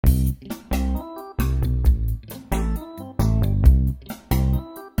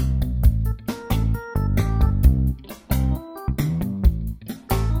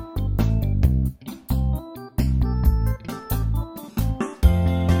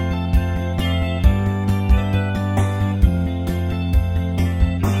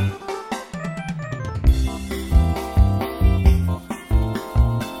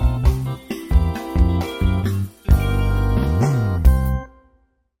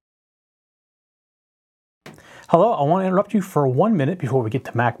Hello, I want to interrupt you for 1 minute before we get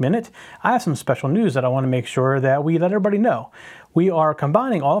to Mac Minute. I have some special news that I want to make sure that we let everybody know. We are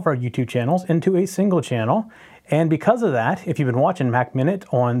combining all of our YouTube channels into a single channel, and because of that, if you've been watching Mac Minute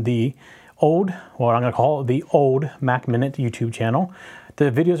on the old, what I'm going to call the old Mac Minute YouTube channel,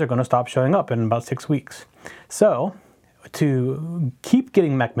 the videos are going to stop showing up in about 6 weeks. So, to keep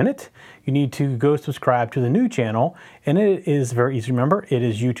getting Mac Minute, you need to go subscribe to the new channel, and it is very easy to remember. It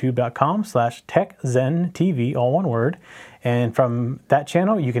is youtube.com/TechZenTV, all one word. And from that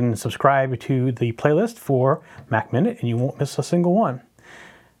channel, you can subscribe to the playlist for Mac Minute, and you won't miss a single one.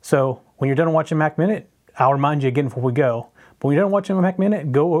 So when you're done watching Mac Minute, I'll remind you again before we go. But when you're done watching Mac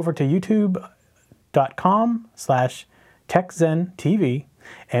Minute, go over to youtube.com/TechZenTV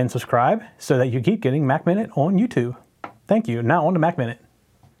and subscribe so that you keep getting Mac Minute on YouTube. Thank you. Now on to Mac Minute.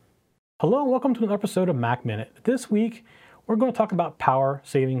 Hello and welcome to another episode of Mac Minute. This week, we're going to talk about power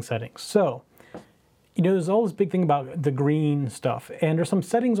saving settings. So, there's all this big thing about the green stuff, and there's some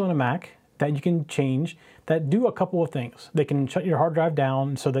settings on a Mac that you can change that do a couple of things. They can shut your hard drive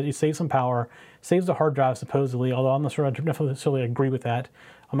down so that you save some power, saves the hard drive supposedly, although I'm not sure I necessarily agree with that.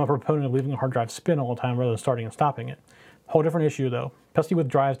 I'm a proponent of leaving the hard drive spin all the time rather than starting and stopping it. Whole different issue though, especially with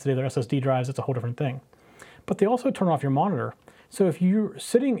drives today, they're SSD drives, it's a whole different thing. But they also turn off your monitor. So if you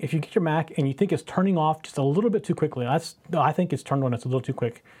get your Mac and you think it's turning off just a little bit too quickly, I think it's turned on, it's a little too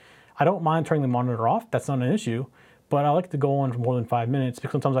quick. I don't mind turning the monitor off, that's not an issue, but I like to go on for more than 5 minutes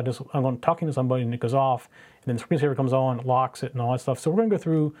because sometimes I'm talking to somebody and it goes off, and then the screensaver comes on, it locks it and all that stuff. So we're gonna go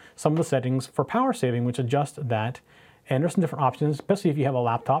through some of the settings for power saving, which adjust that. And there's some different options, especially if you have a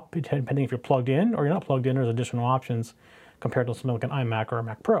laptop, depending if you're plugged in or you're not plugged in, there's additional options compared to something like an iMac or a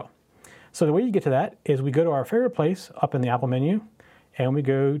Mac Pro. So the way you get to that is we go to our favorite place up in the Apple menu, and we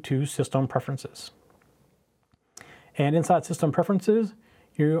go to System Preferences. And inside System Preferences,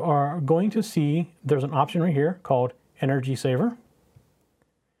 you are going to see there's an option right here called Energy Saver.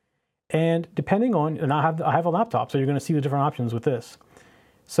 And depending on, and I have a laptop, so you're going to see the different options with this.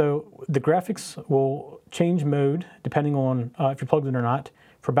 So the graphics will change mode depending on if you're plugged in or not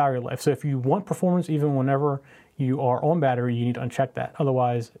for battery life. So if you want performance even whenever you are on battery, you need to uncheck that.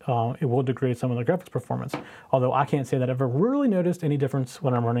 Otherwise, it will degrade some of the graphics performance. Although I can't say that I've ever really noticed any difference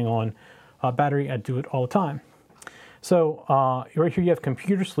when I'm running on battery. I do it all the time. So right here you have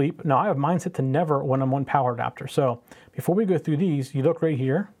computer sleep. Now I have mine set to never when I'm on power adapter. So before we go through these, you look right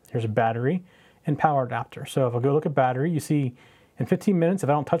here. Here's a battery and power adapter. So if I go look at battery, you see in 15 minutes, if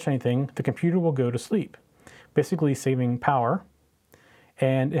I don't touch anything, the computer will go to sleep, basically saving power.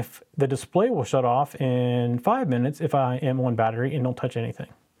 And if the display will shut off in 5 minutes if I am on battery and don't touch anything.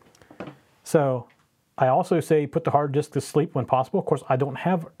 So I also say put the hard disk to sleep when possible. Of course, I don't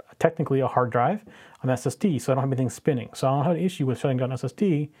have technically a hard drive. I'm SSD, so I don't have anything spinning. So I don't have an issue with shutting down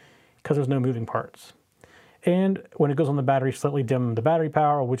SSD because there's no moving parts. And when it goes on the battery, slightly dim the battery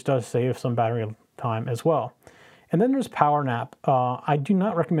power, which does save some battery time as well. And then there's Power Nap. I do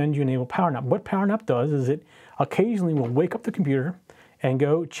not recommend you enable Power Nap. What Power Nap does is it occasionally will wake up the computer and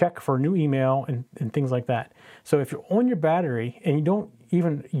go check for new email and things like that. So if you're on your battery and you don't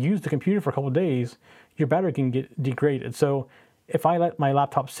even use the computer for a couple of days, your battery can get degraded. So if I let my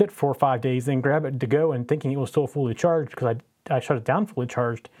laptop sit for 5 days, then grab it to go and thinking it was still fully charged because I shut it down fully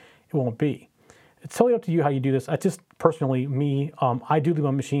charged, it won't be. It's totally up to you how you do this. I just personally, I do leave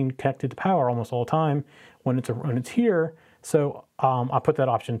my machine connected to power almost all the time when it's here. So I put that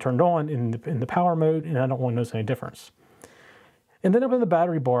option turned on in the power mode, and I don't want to notice any difference. And then up in the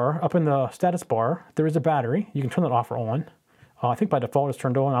battery bar, up in the status bar, there is a battery. You can turn that off or on. I think by default it's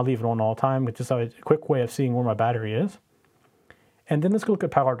turned on. I leave it on all the time, which is a quick way of seeing where my battery is. And then let's go look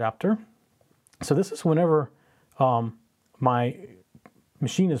at power adapter. So this is whenever my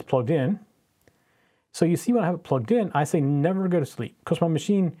machine is plugged in. So you see when I have it plugged in, I say never go to sleep because my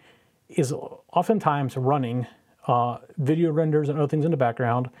machine is oftentimes running video renders and other things in the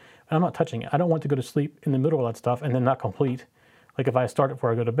background, and I'm not touching it. I don't want to go to sleep in the middle of that stuff and then not complete. Like if I start it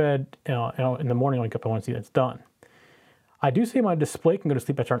before I go to bed, in the morning I wake up, I want to see that it's done. I do say my display can go to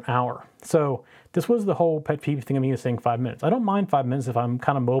sleep after an hour. So this was the whole pet peeve thing of me saying 5 minutes. I don't mind 5 minutes if I'm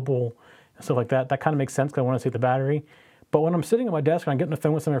kind of mobile and stuff like that. That kind of makes sense because I want to save the battery. But when I'm sitting at my desk and I'm getting the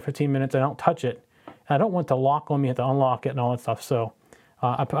phone with somebody for 15 minutes, I don't touch it. And I don't want to lock on me, I have to unlock it and all that stuff. So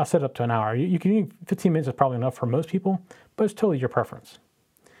I set it up to an hour. You can 15 minutes is probably enough for most people, but it's totally your preference.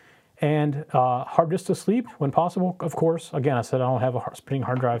 And hard disk to sleep when possible, of course. Again, I said I don't have a spinning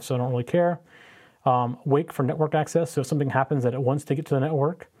hard drive, so I don't really care. Wake for network access. So if something happens that it wants to get to the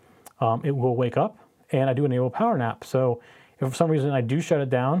network, it will wake up. And I do enable Power Nap. So if for some reason I do shut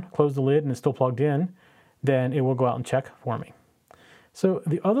it down, close the lid, and it's still plugged in, then it will go out and check for me. So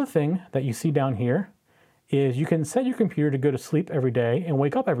the other thing that you see down here is you can set your computer to go to sleep every day and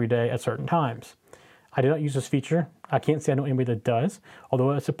wake up every day at certain times. I do not use this feature. I can't say I know anybody that does,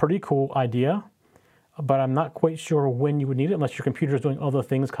 although it's a pretty cool idea, but I'm not quite sure when you would need it unless your computer is doing other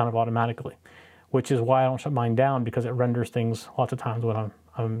things kind of automatically, which is why I don't shut mine down, because it renders things lots of times when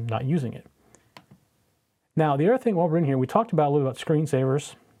I'm not using it. Now, the other thing while we're in here, we talked about a little bit about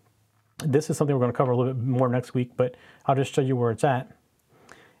screensavers. This is something we're going to cover a little bit more next week, but I'll just show you where it's at.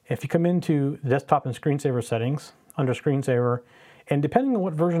 If you come into the desktop and screensaver settings, under screensaver, and depending on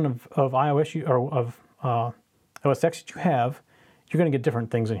what version of iOS or of OS X you have, you're going to get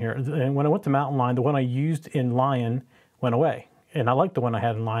different things in here. And when I went to Mountain Lion, the one I used in Lion went away. And I like the one I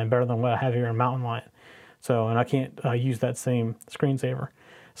had in Lion better than what I have here in Mountain Lion. So, and I can't use that same screensaver.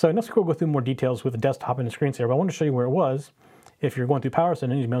 So next we'll go through more details with the desktop and the screensaver. But I want to show you where it was. If you're going through power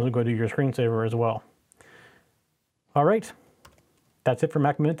settings, you may as well go to your screensaver as well. All right, that's it for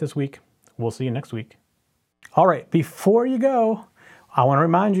Mac Minute this week. We'll see you next week. All right, before you go, I want to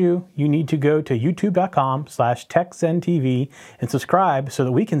remind you, you need to go to youtube.com/TechZenTV and subscribe so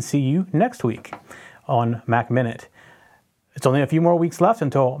that we can see you next week on Mac Minute. It's only a few more weeks left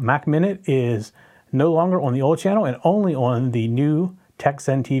until Mac Minute is no longer on the old channel and only on the new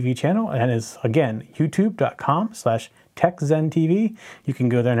TechZenTV channel, and is again youtube.com/TechZenTV. You can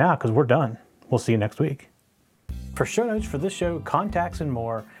go there now because we're done. We'll see you next week. For show notes for this show, contacts, and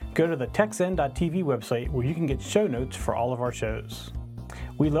more, go to the TechZen.tv website where you can get show notes for all of our shows.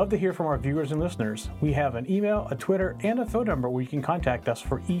 We love to hear from our viewers and listeners. We have an email, a Twitter, and a phone number where you can contact us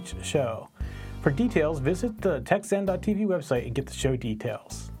for each show. For details, visit the TechZen.tv website and get the show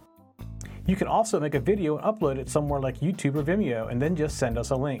details. You can also make a video and upload it somewhere like YouTube or Vimeo, and then just send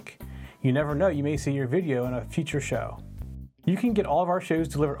us a link. You never know, you may see your video in a future show. You can get all of our shows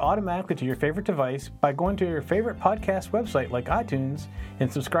delivered automatically to your favorite device by going to your favorite podcast website like iTunes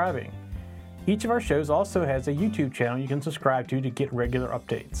and subscribing. Each of our shows also has a YouTube channel you can subscribe to get regular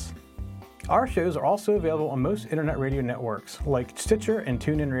updates. Our shows are also available on most internet radio networks like Stitcher and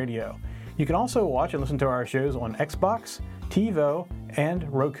TuneIn Radio. You can also watch and listen to our shows on Xbox, TiVo,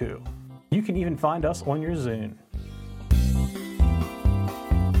 and Roku. You can even find us on your Zune.